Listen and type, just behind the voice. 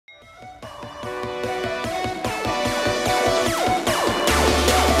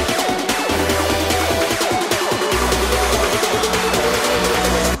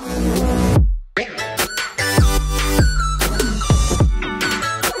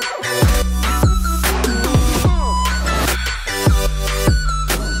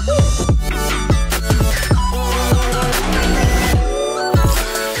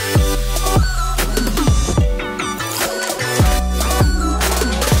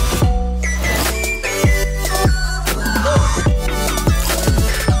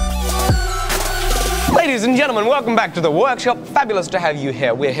gentlemen, welcome back to the workshop. Fabulous to have you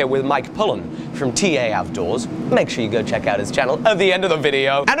here. We're here with Mike Pullen from TA Outdoors. Make sure you go check out his channel at the end of the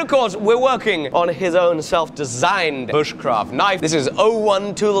video. And of course, we're working on his own self-designed bushcraft knife. This is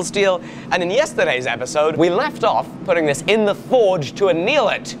 01 tool steel, and in yesterday's episode, we left off putting this in the forge to anneal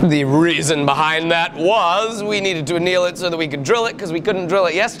it. The reason behind that was we needed to anneal it so that we could drill it, because we couldn't drill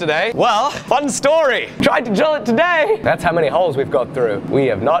it yesterday. Well, fun story. Tried to drill it today. That's how many holes we've got through. We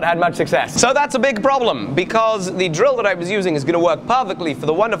have not had much success. So that's a big problem, because the drill that I was using is going to work perfectly for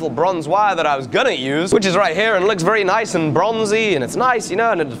the wonderful bronze wire that I was going to use, which is right here, and looks very nice and bronzy, and it's nice, you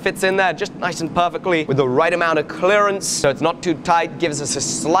know, and it fits in there just nice and perfectly with the right amount of clearance, so it's not too tight, gives us a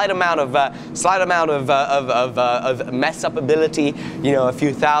slight amount of mess up ability, you know, a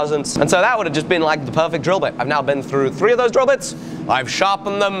few thousandths. And so that would have just been like the perfect drill bit. I've now been through 3 of those drill bits. I've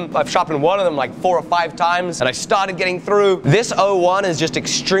sharpened them. I've sharpened one of them like 4 or 5 times, and I started getting through. This 01 is just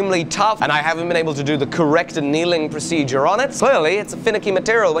extremely tough, and I haven't been able to do the correct annealing procedure on it. Clearly, it's a finicky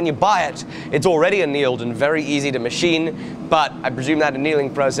material. When you buy it, it's already annealed and very easy to machine, but I presume that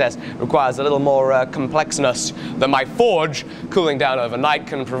annealing process requires a little more complexness than my forge cooling down overnight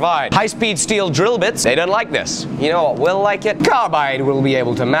can provide. High-speed steel drill bits, they don't like this. You know what will like it? Carbide will be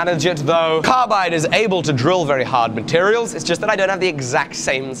able to manage it, though. Carbide is able to drill very hard materials. It's just that I don't have the exact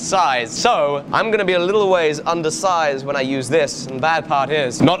same size. So I'm going to be a little ways undersized when I use this, and the bad part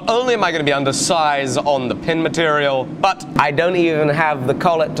is, not only am I going to be undersized on the pin material, but I don't even have the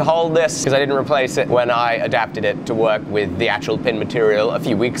collet to hold this, because I didn't replace it when I adapted it to work with the actual pin material a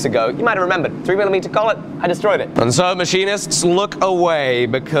few weeks ago. You might have remembered, 3mm collet, I destroyed it. And so machinists, look away,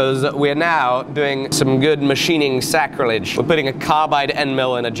 because we're now doing some good machining sacrilege. We're putting a carbide end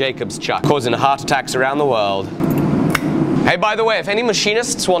mill in a Jacob's chuck, causing heart attacks around the world. Hey, by the way, if any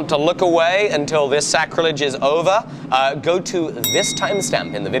machinists want to look away until this sacrilege is over, go to this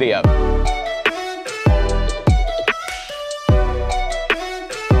timestamp in the video.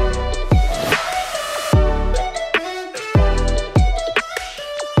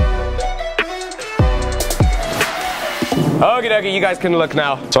 Okie dokie, you guys can look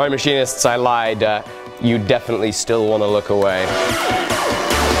now. Sorry, machinists, I lied. You definitely still want to look away.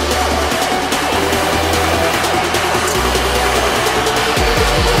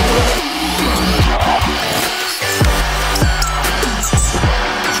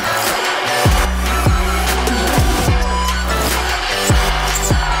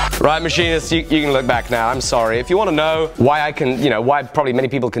 Right, machinists, you can look back now. I'm sorry. If you want to know why I can, you know, why probably many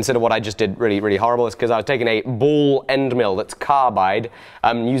people consider what I just did really, really horrible, is because I was taking a ball end mill that's carbide,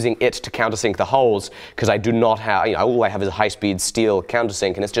 using it to countersink the holes, because I do not have, you know, all I have is a high-speed steel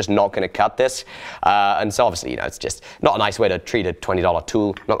countersink, and it's just not going to cut this. And so obviously, you know, it's just not a nice way to treat a $20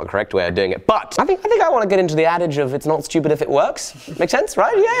 tool, not the correct way of doing it. But I think I want to get into the adage of it's not stupid if it works. Make sense,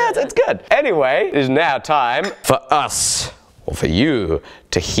 right? Yeah, it's good. Anyway, it is now time for us, or for you,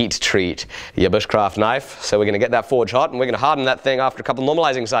 to heat treat your bushcraft knife. So we're going to get that forge hot, and we're going to harden that thing after a couple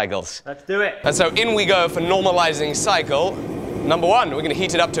normalizing cycles. Let's do it. And so in we go for normalizing cycle number 1. We're going to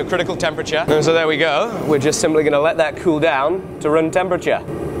heat it up to a critical temperature. And so there we go. We're just simply going to let that cool down to room temperature.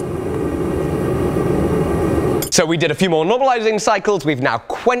 So we did a few more normalizing cycles. We've now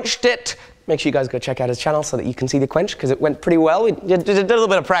quenched it. Make sure you guys go check out his channel so that you can see the quench, because it went pretty well. We did a little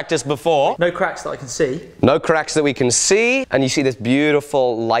bit of practice before. No cracks that I can see. No cracks that we can see. And you see this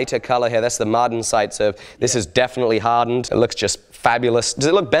beautiful lighter color here. That's the martensite. So this is definitely hardened. It looks just fabulous. Does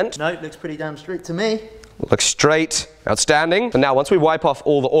it look bent? No, it looks pretty damn straight to me. Looks straight. Outstanding. And now once we wipe off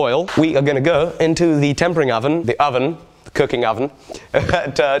all the oil, we are going to go into the tempering oven, the cooking oven,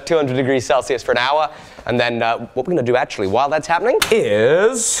 at 200 degrees Celsius for an hour. And then what we're going to do actually while that's happening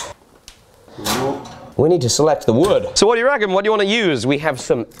is we need to select the wood. So what do you reckon? What do you want to use? We have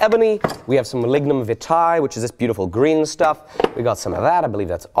some ebony, we have some lignum vitae, which is this beautiful green stuff. We got some of that. I believe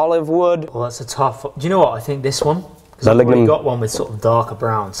that's olive wood. Well, that's a tough one. Do you know what? I think this one, because I've already got one with sort of darker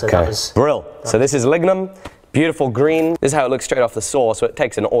brown. So that was brill. So this is lignum. Beautiful green. This is how it looks straight off the saw, so it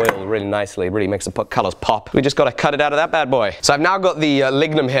takes an oil really nicely, really makes the colors pop. We just got to cut it out of that bad boy. So I've now got the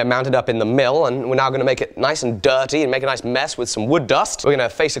lignum here mounted up in the mill, and we're now going to make it nice and dirty and make a nice mess with some wood dust. We're going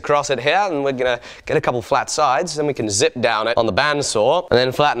to face across it here, and we're going to get a couple flat sides, then we can zip down it on the bandsaw, and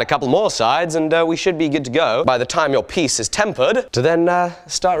then flatten a couple more sides, and we should be good to go by the time your piece is tempered, to then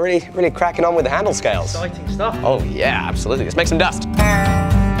start really cracking on with the handle scales. Exciting stuff. Oh yeah, absolutely. Let's make some dust.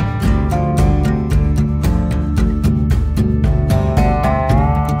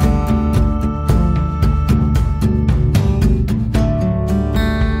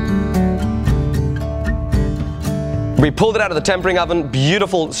 We pulled it out of the tempering oven,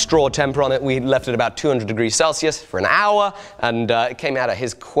 beautiful straw temper on it. We left it about 200 degrees Celsius for an hour, and it came out of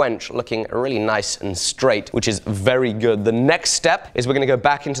his quench looking really nice and straight, which is very good. The next step is we're going to go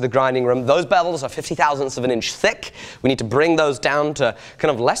back into the grinding room. Those bevels are 50 thousandths of an inch thick. We need to bring those down to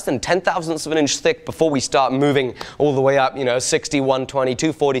kind of less than 10 thousandths of an inch thick before we start moving all the way up, you know, 60, 120,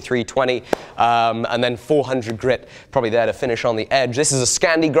 240, 320, and then 400 grit, probably there to finish on the edge. This is a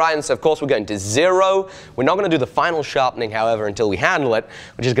Scandi grind, so of course we're going to 0. We're not going to do the final sharpening, however, until we handle it,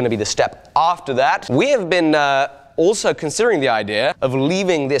 which is going to be the step after that. We have been also considering the idea of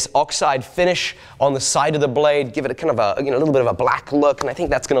leaving this oxide finish on the side of the blade, give it a kind of a, you know, a little bit of a black look, and I think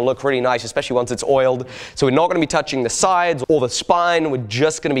that's going to look really nice, especially once it's oiled. So we're not going to be touching the sides or the spine, we're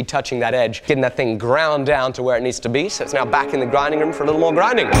just going to be touching that edge, getting that thing ground down to where it needs to be. So it's now back in the grinding room for a little more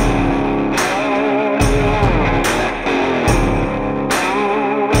grinding.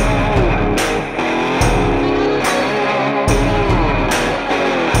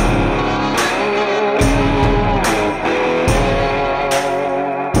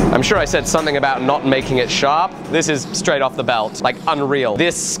 I'm sure I said something about not making it sharp. This is straight off the belt, like unreal.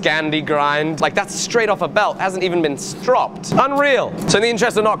 This Scandi grind, like that's straight off a belt, hasn't even been stropped. Unreal. So in the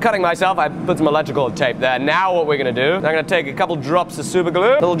interest of not cutting myself, I put some electrical tape there. Now what we're gonna do, I'm gonna take a couple drops of super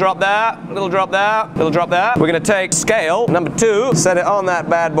glue, little drop there, little drop there, little drop there. We're gonna take scale number 2, set it on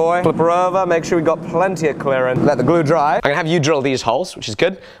that bad boy, flip her over, make sure we got plenty of clearance, let the glue dry. I'm gonna have you drill these holes, which is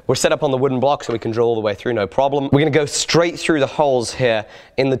good. We're set up on the wooden block so we can drill all the way through, no problem. We're gonna go straight through the holes here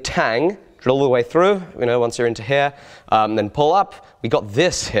in the tang, drill all the way through, you know, once you're into here, then pull up. We got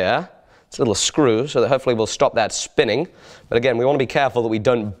this here, it's a little screw, so that hopefully we'll stop that spinning. But again, we want to be careful that we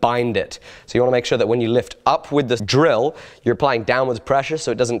don't bind it. So you want to make sure that when you lift up with the drill, you're applying downwards pressure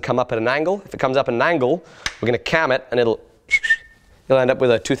so it doesn't come up at an angle. If it comes up at an angle, we're going to cam it and you'll end up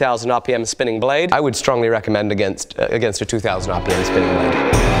with a 2000 RPM spinning blade. I would strongly recommend against a 2000 RPM spinning blade.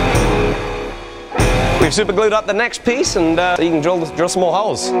 We've super glued up the next piece, and you can drill some more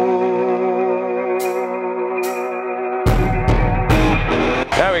holes.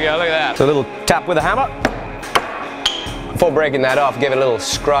 There we go, look at that. So a little tap with a hammer. Before breaking that off, give it a little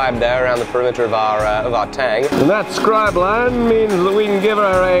scribe there around the perimeter of our tang. And that scribe line means that we can give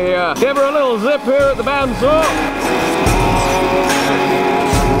her a little zip here at the bandsaw.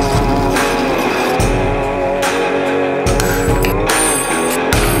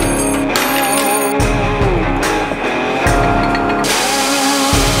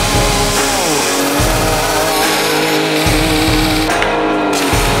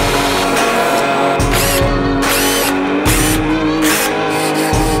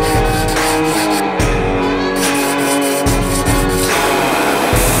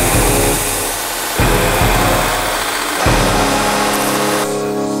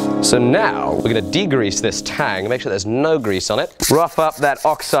 So now we're going to degrease this tang, make sure there's no grease on it. Rough up that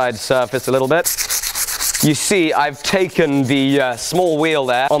oxide surface a little bit. You see, I've taken the small wheel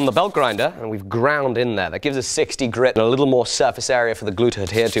there on the belt grinder and we've ground in there. That gives us 60 grit and a little more surface area for the glue to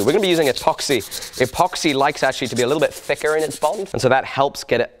adhere to. We're going to be using epoxy. Epoxy likes actually to be a little bit thicker in its bond, and so that helps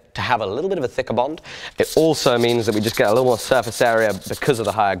get it to have a little bit of a thicker bond. It also means that we just get a little more surface area because of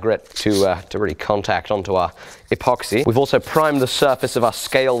the higher grit to really contact onto our epoxy. We've also primed the surface of our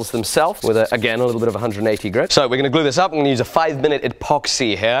scales themselves with, again, a little bit of 180 grit. So we're going to glue this up. I'm going to use a 5-minute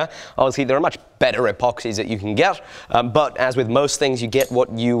epoxy here. Obviously, there are much better epoxies that you can get, but as with most things, you get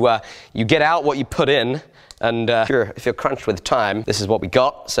what you get out what you put in. And if you're crunched with time, this is what we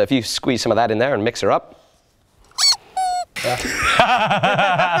got. So if you squeeze some of that in there and mix her up.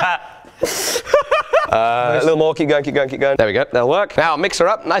 A little more, keep going, keep going, keep going. There we go, that'll work. Now mix her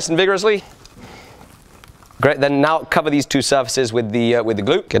up nice and vigorously. Great, then now cover these two surfaces with the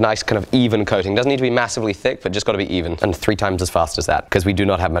glue. Get a nice kind of even coating. Doesn't need to be massively thick, but just got to be even. And 3 times as fast as that, because we do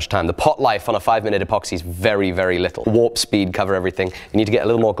not have much time. The pot life on a 5-minute epoxy is very, very little. Warp speed, cover everything. You need to get a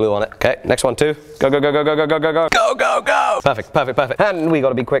little more glue on it. Okay, next one too. Go, go, go, go, go, go, go, go, go. Go, go, go. Perfect, perfect, perfect. And we got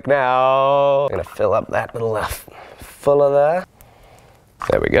to be quick now. I'm going to fill up that little fuller there.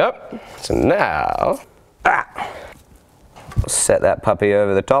 There we go. So now, we'll set that puppy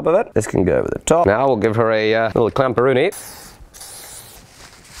over the top of it. This can go over the top. Now we'll give her a little clamperoonie.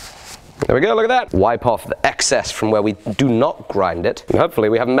 There we go, look at that. Wipe off the excess from where we do not grind it. And hopefully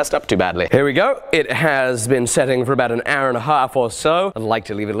we haven't messed up too badly. Here we go. It has been setting for about an hour and a half or so. I'd like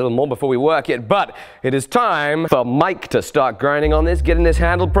to leave it a little more before we work it, but it is time for Mike to start grinding on this, getting this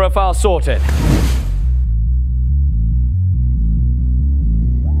handle profile sorted.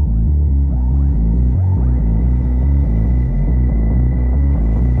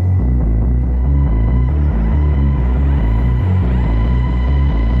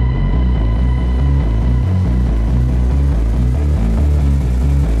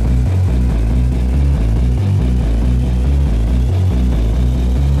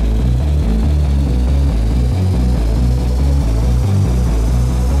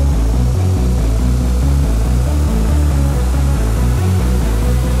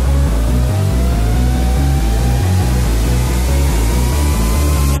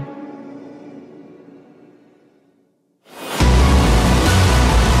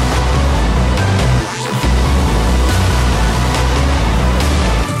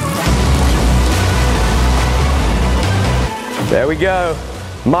 There we go.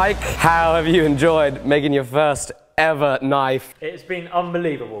 Mike, how have you enjoyed making your first ever knife? It's been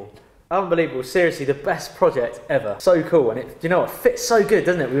unbelievable. Unbelievable, seriously, the best project ever. So cool, and it, you know what, fits so good,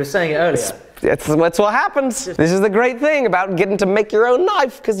 doesn't it? We were saying it earlier. That's what happens. This is the great thing about getting to make your own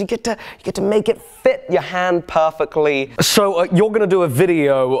knife, because you get to make it fit your hand perfectly. So you're gonna do a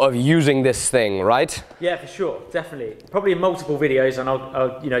video of using this thing, right? Yeah, for sure, definitely. Probably multiple videos, and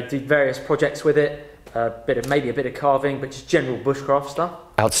I'll do various projects with it. Maybe a bit of carving, but just general bushcraft stuff.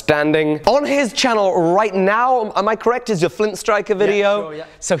 Outstanding. On his channel right now, am I correct, is your Flint striker video? Yeah, sure, yeah.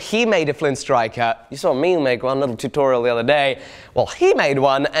 So he made a Flint striker. You saw me make one little tutorial the other day. Well, he made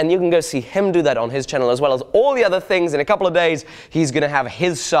one, and you can go see him do that on his channel, as well as all the other things. In a couple of days, he's gonna have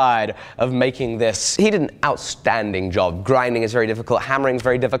his side of making this. He did an outstanding job. Grinding is very difficult, hammering is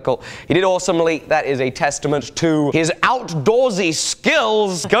very difficult. He did awesomely. That is a testament to his outdoorsy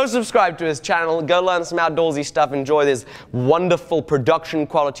skills. Go subscribe to his channel, go learn some outdoorsy stuff, enjoy this wonderful production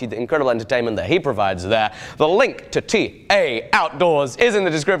quality, the incredible entertainment that he provides there. The link to TA Outdoors is in the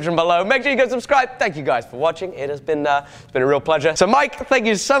description below. Make sure you go subscribe. Thank you guys for watching. It has been a real pleasure. So Mike, thank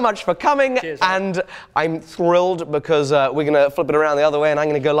you so much for coming. Cheers, and I'm thrilled because we're gonna flip it around the other way, and I'm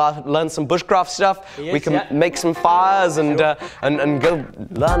gonna go learn some bushcraft stuff. Yes, we can make some fires and go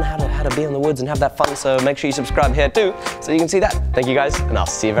learn how to be in the woods and have that fun. So make sure you subscribe here too, so you can see that. Thank you guys, and I'll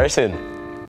see you very soon.